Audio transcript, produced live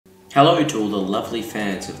Hello to all the lovely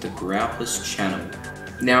fans of the Growlers channel.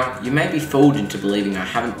 Now, you may be fooled into believing I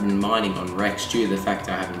haven't been mining on Rex due to the fact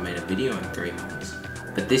I haven't made a video in 3 months,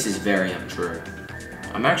 but this is very untrue.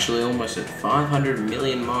 I'm actually almost at 500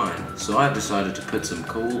 million mine, so I've decided to put some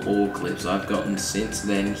cool ore clips I've gotten since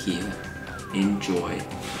then here. Enjoy.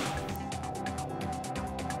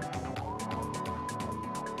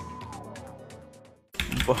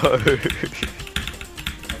 Whoa.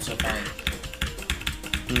 That's okay.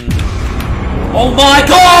 Oh my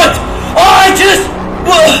god! I just...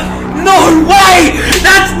 No way!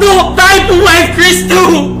 That's not Vaporwave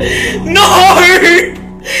Crystal! No!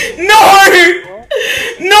 No!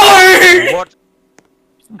 No! What?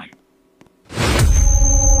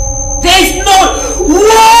 There's no...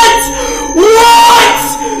 What? What?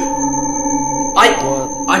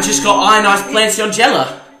 I just got ionized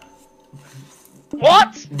Planciongella.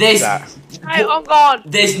 What? There's... Hey, I'm gone.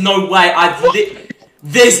 There's no way.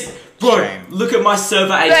 There's... Bro, look at my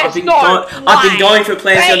server age. I've been going for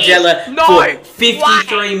Planciongella for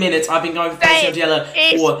 53 minutes. I've been going for Planciongella for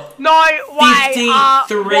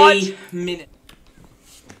 53 minutes.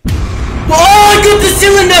 Oh, I got the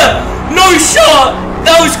cylinder! No shot!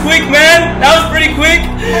 That was quick, man. That was pretty quick.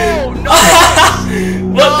 Oh, no.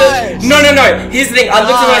 What the? No. Here's the thing. I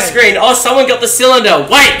looked at my screen. Oh, someone got the cylinder.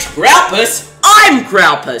 Wait, Growlers? I'm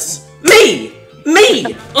Growlers. Me.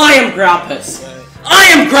 I am Growlers. I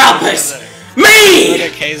am Growlers! Me! Me!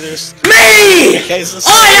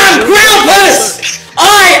 I am Growlers!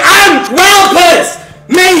 I am Growlers!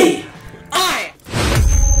 Me!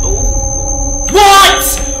 What?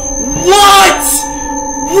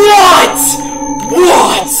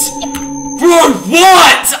 Bro,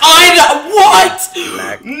 what? What?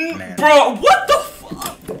 Bro, what the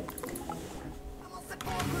fuck?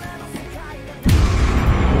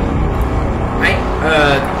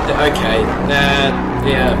 Okay,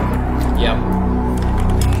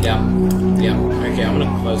 okay, I'm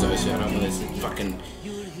gonna close those shut up with this fucking...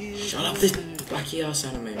 Shut up this wacky ass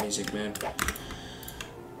anime music, man.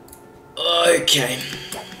 Okay.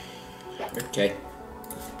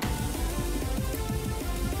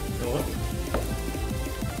 You know what?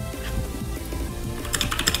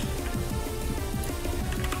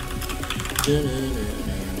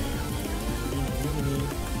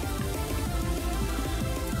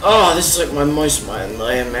 Oh, this is like my most mine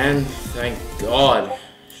layer, man. Thank God.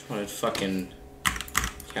 Just wanted fucking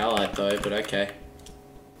Calite though, but okay.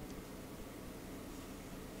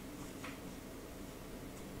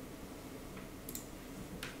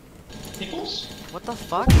 Pickles? What the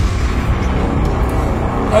fuck?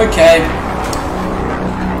 Okay.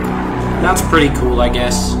 That's pretty cool, I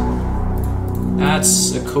guess.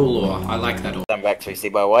 That's a cool ore. I like that ore. I'm back to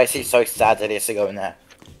boy. Why is he so sad that he has to go in there?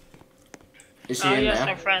 Is he in yes, there?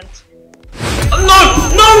 no friends. No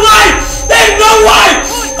way! There's no way!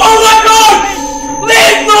 Oh my god!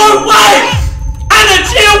 There's no way! And a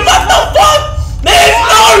chill, what the fuck? There's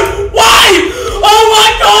no way! Oh my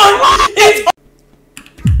god! It's...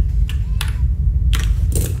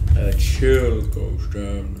 A chill goes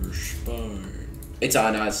down your spine. It's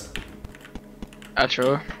ionized.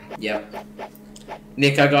 True. Yep.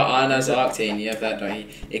 Nick, I got ionized Arctine. You have that, don't you?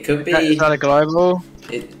 It could be... Is that a global?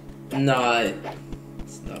 No,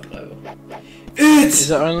 it's not global. It's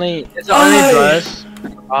only blurs?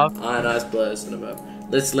 Ionized blurs and above.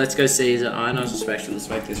 Let's go see is it ionized or spectral. Let's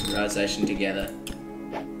make this realization together.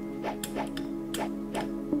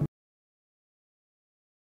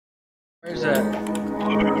 Where is it?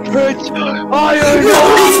 Oh,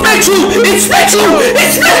 it's spectral! It's spectral!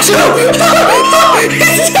 It's spectral! It's spectral! No!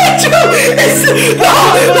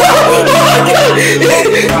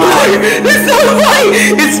 There's no way!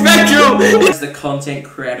 It's spectral! It's the content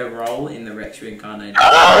creator role in the Rex Reincarnated.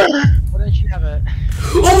 Why don't you have it?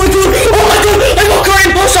 Oh my god! I got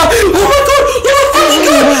Korean Bossa! Oh my god!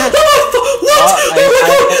 What?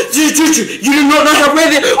 You do not know how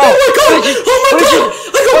rare it is! Oh my god! Oh my god!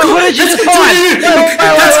 What did you just find? Wait!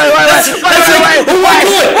 Oh my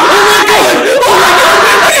god!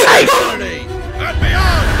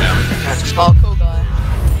 Oh, cool guy.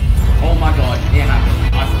 Oh my god, it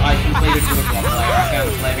happened. I completed 2 o'clock later. I found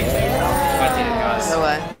the flaming thing. I did it, guys. No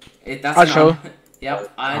way. That's sure.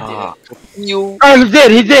 Yep, I did it. You. Oh, he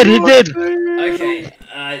did! Okay,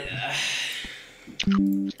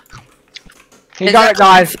 He got it,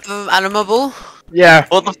 guys. Animable. Yeah.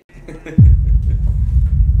 What the?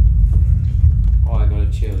 Oh, I gotta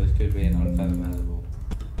chill. This could be an unfathomable.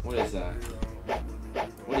 What is that?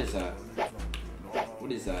 What is that?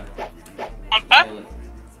 What is that?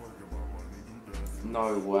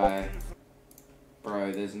 No way.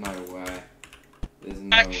 Bro, there's no way. There's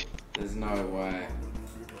no way.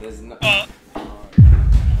 There's no.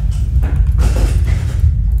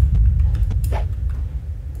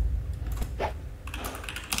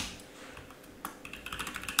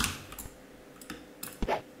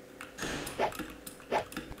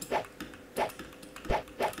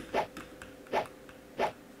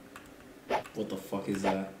 What the fuck is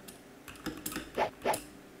that?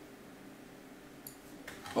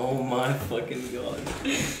 Oh my fucking god.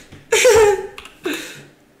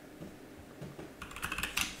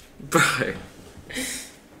 Bro.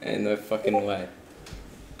 Ain't no fucking way.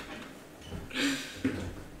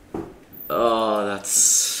 Oh,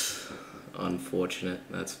 that's unfortunate.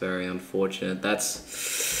 That's very unfortunate. That's...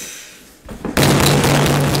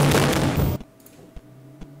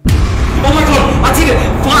 Oh my god! I did it!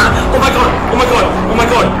 Fire! Oh my god! Oh my god! Oh my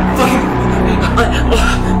god!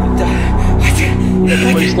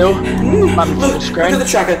 Fucking... Still? Look at the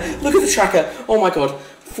tracker. Look at the tracker. Oh my god.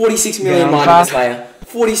 46 million mind in this layer.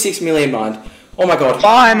 46 million mind. Oh my god.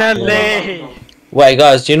 Finally! Wait,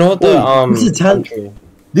 guys, do you know what the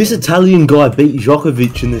This Italian guy beat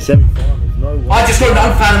Djokovic in the semi-finals. No way. I just got an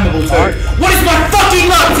unfathomable too. What is my fucking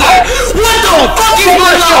luck, sir? What the fuck is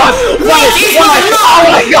my luck? What is my luck? Oh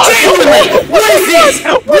my god! Genuinely, what is this?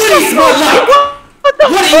 What is my luck? What the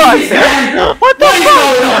fuck? What the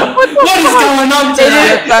fuck? What is going on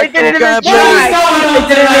today? It didn't even What is try! going on It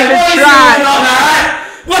didn't today? even What is try! going on, alright?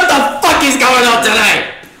 What the fuck is going on today?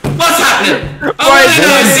 What's happening? I What want is to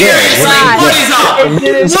know it? seriously. What is up? It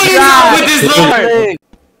didn't What is try! up with this Lord?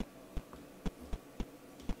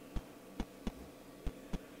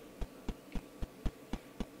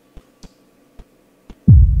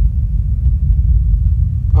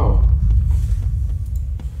 Oh.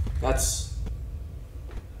 That's...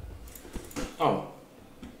 Oh.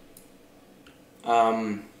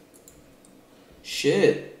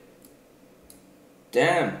 Shit.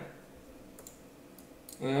 Damn.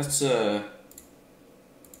 That's,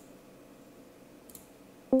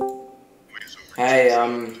 Hey,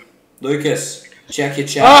 Lucas, check your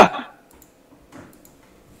chat.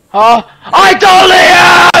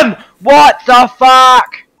 Idolium! What the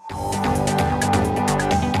fuck?